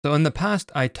So in the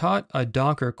past, I taught a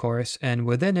Docker course, and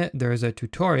within it, there's a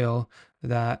tutorial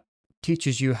that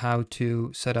teaches you how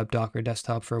to set up Docker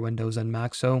Desktop for Windows and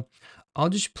Mac. So I'll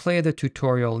just play the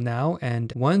tutorial now,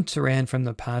 and once Ran from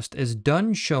the past is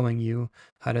done showing you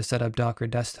how to set up Docker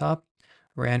Desktop,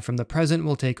 Ran from the present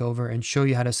will take over and show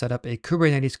you how to set up a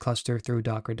Kubernetes cluster through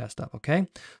Docker Desktop, okay?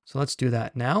 So let's do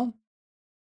that now.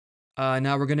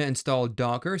 Now we're going to install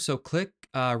Docker. So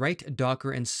write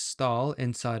Docker install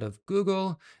inside of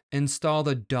Google, install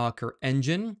the Docker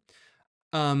engine.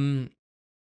 I'm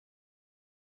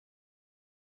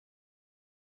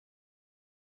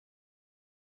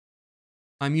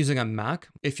using a Mac.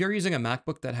 If you're using a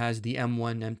MacBook that has the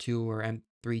M1, M2, or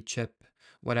M3 chip,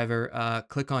 whatever,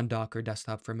 click on Docker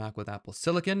Desktop for Mac with Apple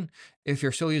Silicon. If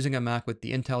you're still using a Mac with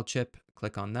the Intel chip,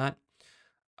 click on that.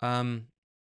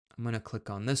 I'm going to click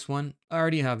on this one. I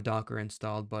already have Docker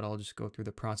installed, but I'll just go through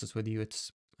the process with you.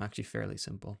 It's actually fairly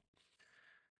simple.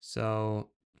 So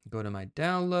go to my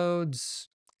downloads,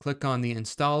 click on the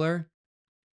installer.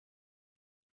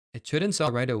 It should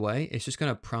install right away. It's just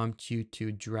going to prompt you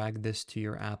to drag this to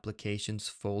your applications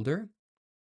folder.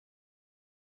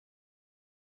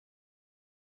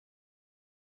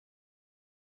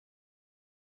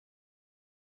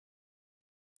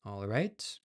 All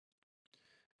right.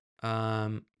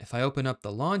 If I open up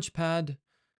the Launchpad,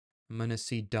 I'm going to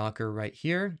see Docker right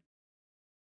here.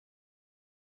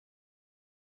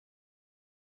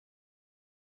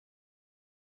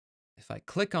 If I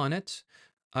click on it,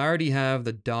 I already have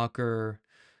the Docker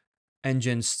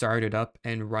engine started up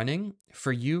and running.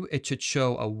 For you, it should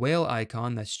show a whale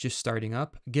icon that's just starting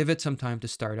up. Give it some time to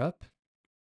start up.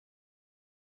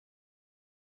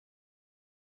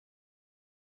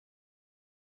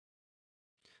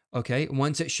 Okay,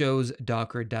 once it shows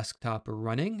Docker Desktop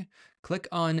running, click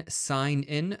on Sign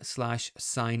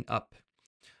In/Sign Up.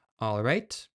 All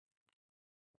right.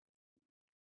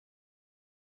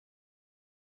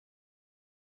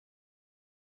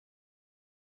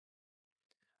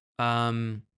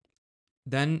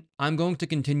 Then I'm going to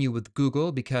continue with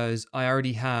Google because I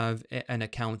already have an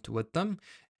account with them.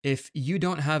 If you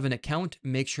don't have an account,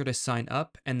 make sure to sign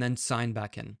up and then sign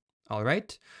back in. All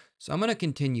right. So I'm going to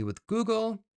continue with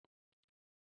Google.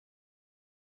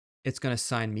 It's going to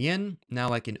sign me in.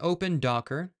 Now I can open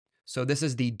Docker. So this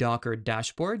is the Docker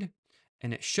dashboard,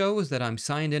 and it shows that I'm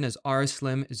signed in as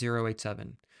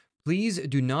rslim087. Please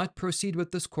do not proceed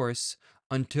with this course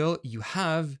until you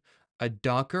have a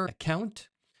Docker account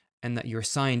and that you're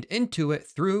signed into it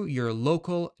through your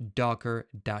local Docker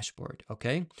dashboard,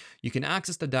 okay? You can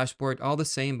access the dashboard all the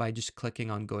same by just clicking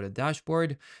on Go to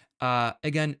Dashboard.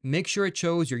 Again, make sure it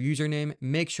shows your username,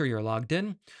 make sure you're logged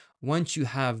in. Once you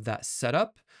have that set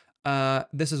up,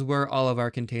 this is where all of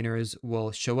our containers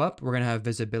will show up. We're gonna have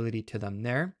visibility to them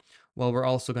there. Well, we're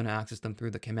also gonna access them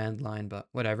through the command line, but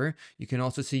whatever. You can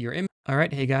also see your image. All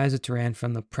right, hey guys, it's Ran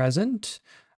from the present.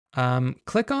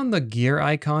 Click on the gear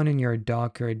icon in your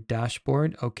Docker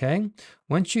dashboard, okay?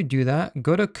 Once you do that,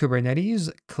 go to Kubernetes,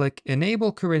 click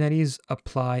Enable Kubernetes,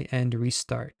 Apply, and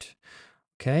Restart.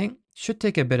 Okay, should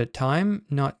take a bit of time,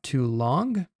 not too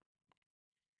long.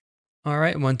 All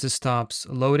right, once it stops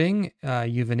loading,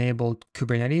 you've enabled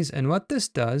Kubernetes, and what this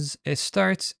does is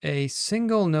starts a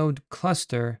single node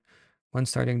cluster when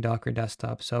starting Docker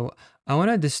Desktop. So I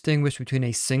want to distinguish between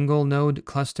a single node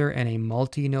cluster and a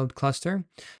multi-node cluster.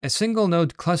 A single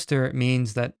node cluster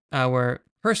means that our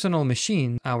personal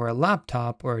machine, our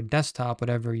laptop or desktop,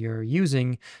 whatever you're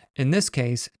using, in this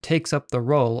case, takes up the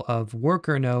role of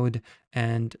worker node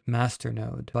and master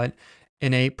node. But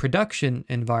in a production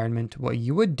environment, what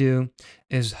you would do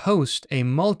is host a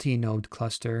multi-node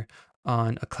cluster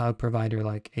on a cloud provider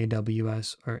like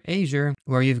AWS or Azure,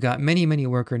 where you've got many, many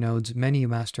worker nodes, many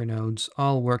master nodes,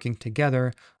 all working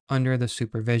together under the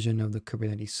supervision of the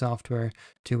Kubernetes software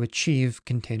to achieve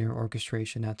container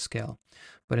orchestration at scale.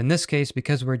 But in this case,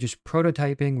 because we're just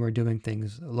prototyping, we're doing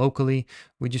things locally,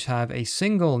 we just have a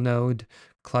single node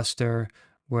cluster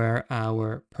where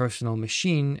our personal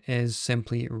machine is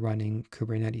simply running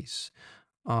Kubernetes.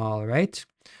 All right.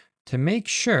 To make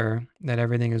sure that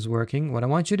everything is working, what I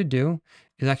want you to do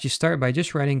is actually start by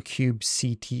just writing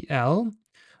kubectl.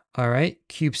 All right,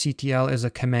 kubectl is a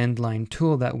command line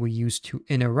tool that we use to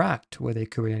interact with a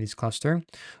Kubernetes cluster.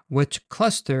 Which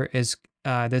cluster is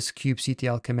this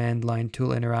kubectl command line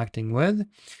tool interacting with?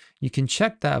 You can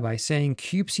check that by saying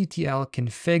kubectl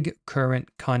config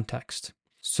current context.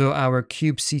 So our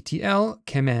kubectl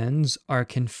commands are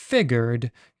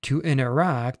configured to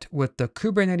interact with the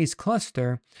Kubernetes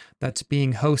cluster that's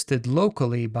being hosted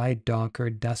locally by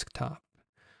Docker Desktop.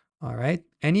 All right.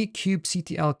 Any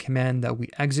kubectl command that we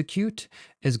execute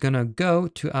is going to go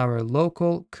to our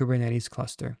local Kubernetes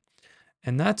cluster.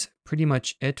 And that's pretty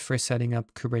much it for setting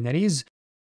up Kubernetes.